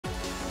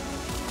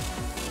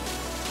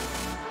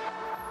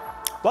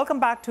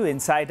Welcome back to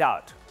Inside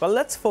Out. Well,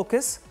 let's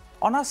focus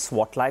on our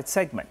Swotlight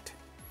segment.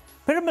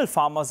 Piramal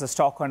Pharma is a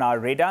stock on our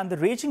radar, and the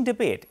raging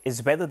debate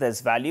is whether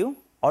there's value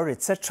or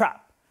it's a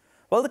trap.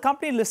 Well, the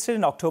company listed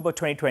in October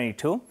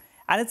 2022,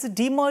 and it's a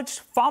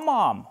demerged pharma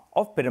arm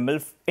of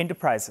Piramal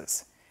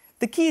Enterprises.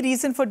 The key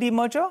reason for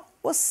demerger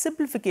was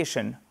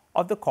simplification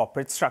of the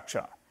corporate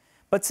structure.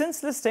 But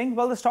since listing,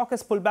 well, the stock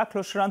has pulled back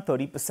close to around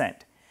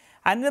 30%.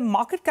 And the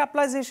market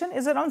capitalization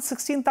is around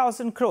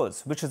 16,000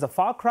 crores, which is a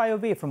far cry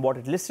away from what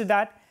it listed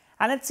at.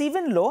 And it's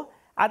even low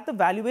at the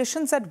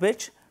valuations at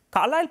which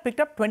Carlyle picked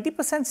up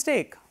 20%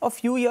 stake a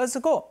few years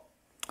ago.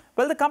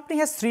 Well, the company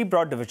has three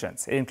broad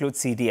divisions. It includes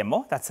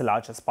CDMO, that's the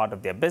largest part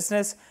of their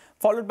business,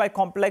 followed by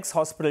complex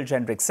hospital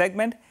generic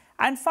segment,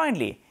 and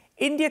finally,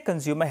 India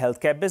consumer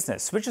healthcare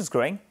business, which is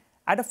growing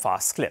at a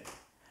fast clip.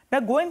 Now,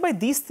 going by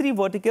these three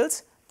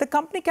verticals, the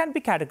company can be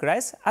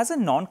categorized as a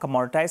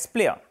non-commoditized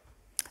player.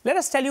 Let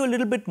us tell you a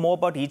little bit more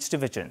about each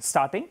division,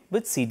 starting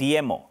with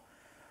CDMO.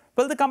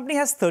 Well, the company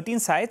has 13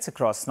 sites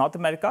across North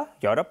America,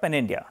 Europe, and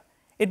India.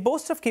 It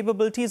boasts of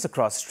capabilities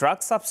across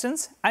drug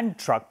substance and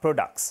drug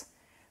products.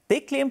 They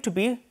claim to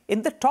be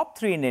in the top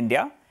 3 in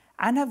India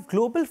and have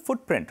global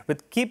footprint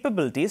with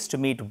capabilities to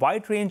meet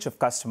wide range of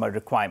customer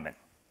requirement.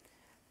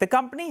 The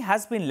company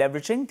has been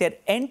leveraging their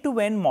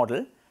end-to-end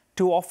model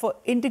to offer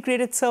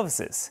integrated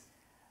services.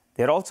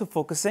 They're also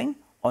focusing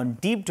on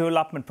deep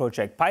development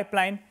project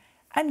pipeline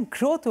and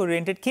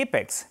growth-oriented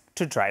capex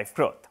to drive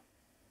growth.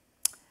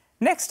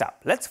 Next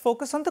up, let's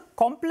focus on the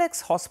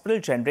complex hospital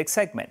generic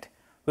segment,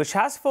 which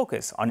has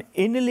focus on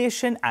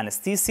inhalation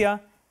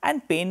anesthesia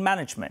and pain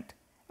management,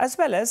 as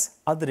well as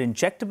other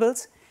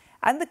injectables,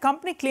 and the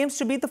company claims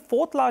to be the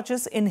 4th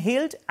largest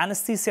inhaled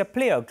anesthesia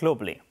player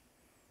globally.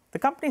 The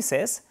company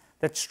says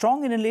that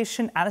strong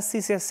inhalation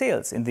anesthesia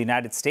sales in the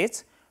United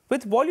States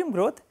with volume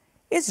growth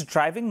is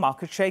driving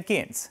market share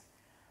gains.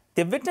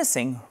 They're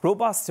witnessing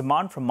robust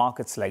demand from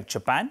markets like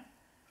Japan,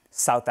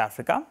 South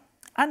Africa,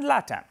 and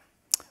LATAM.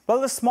 Well,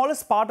 the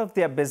smallest part of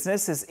their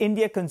business is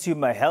India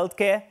consumer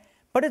healthcare,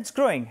 but it's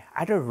growing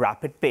at a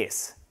rapid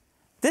pace.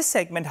 This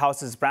segment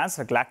houses brands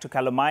like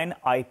Lactocalamine,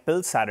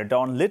 iPill,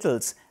 Saradon,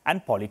 Littles,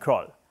 and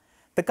Polycrol.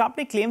 The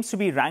company claims to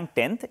be ranked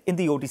 10th in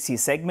the OTC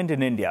segment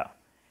in India.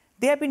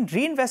 They have been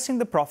reinvesting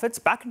the profits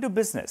back into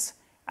business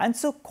and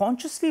so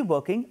consciously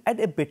working at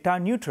EBITDA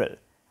neutral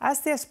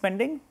as they are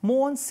spending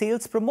more on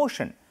sales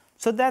promotion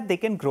so that they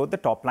can grow the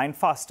top line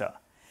faster.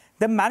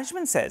 The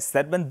management says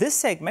that when this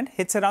segment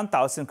hits around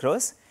 1,000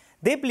 crores,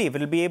 they believe it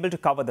will be able to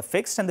cover the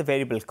fixed and the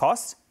variable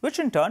costs, which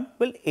in turn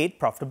will aid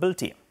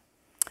profitability.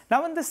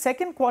 Now, in the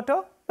second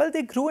quarter, well,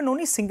 they grew in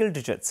only single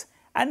digits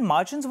and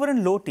margins were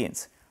in low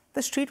teens.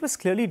 The street was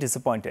clearly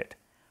disappointed.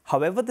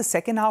 However, the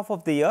second half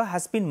of the year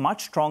has been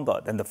much stronger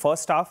than the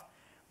first half,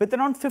 with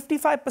around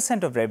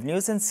 55% of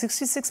revenues and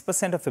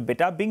 66% of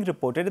EBITDA being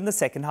reported in the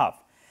second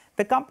half.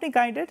 The company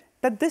guided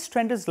that this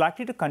trend is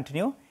likely to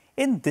continue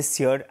in this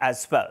year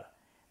as well.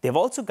 They've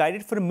also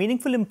guided for a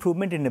meaningful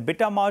improvement in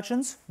EBITDA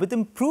margins with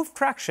improved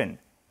traction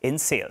in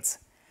sales.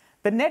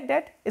 The net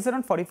debt is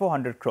around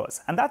 4,400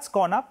 crores, and that's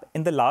gone up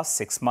in the last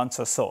 6 months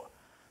or so.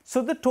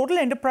 So the total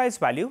enterprise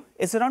value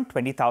is around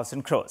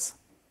 20,000 crores.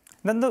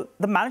 Then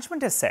the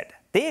management has said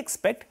they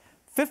expect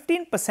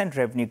 15%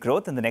 revenue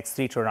growth in the next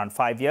 3 to around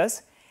 5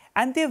 years,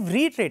 and they've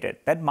reiterated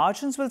that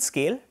margins will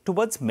scale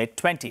towards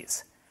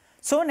mid-20s.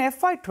 So in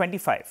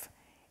FY25,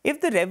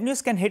 if the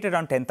revenues can hit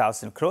around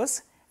 10,000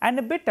 crores and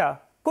EBITDA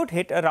could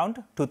hit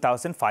around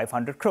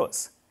 2,500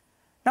 crores.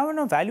 Now, on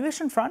a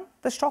valuation front,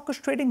 the stock is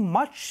trading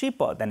much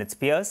cheaper than its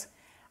peers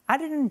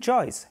and it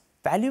enjoys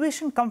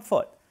valuation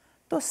comfort,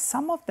 though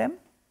some of them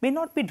may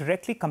not be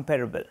directly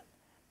comparable.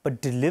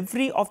 But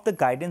delivery of the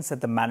guidance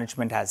that the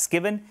management has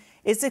given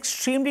is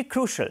extremely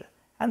crucial,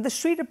 and the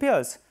street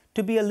appears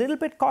to be a little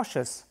bit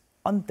cautious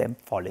on them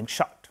falling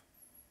short.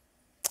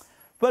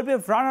 Well, we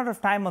have run out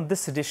of time on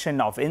this edition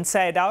of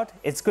Inside Out.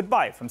 It's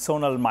goodbye from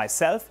Sonal and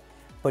myself.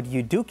 But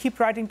you do keep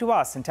writing to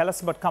us and tell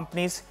us about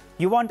companies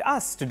you want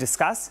us to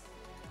discuss,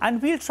 and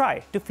we'll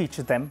try to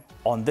feature them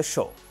on the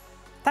show.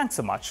 Thanks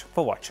so much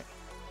for watching.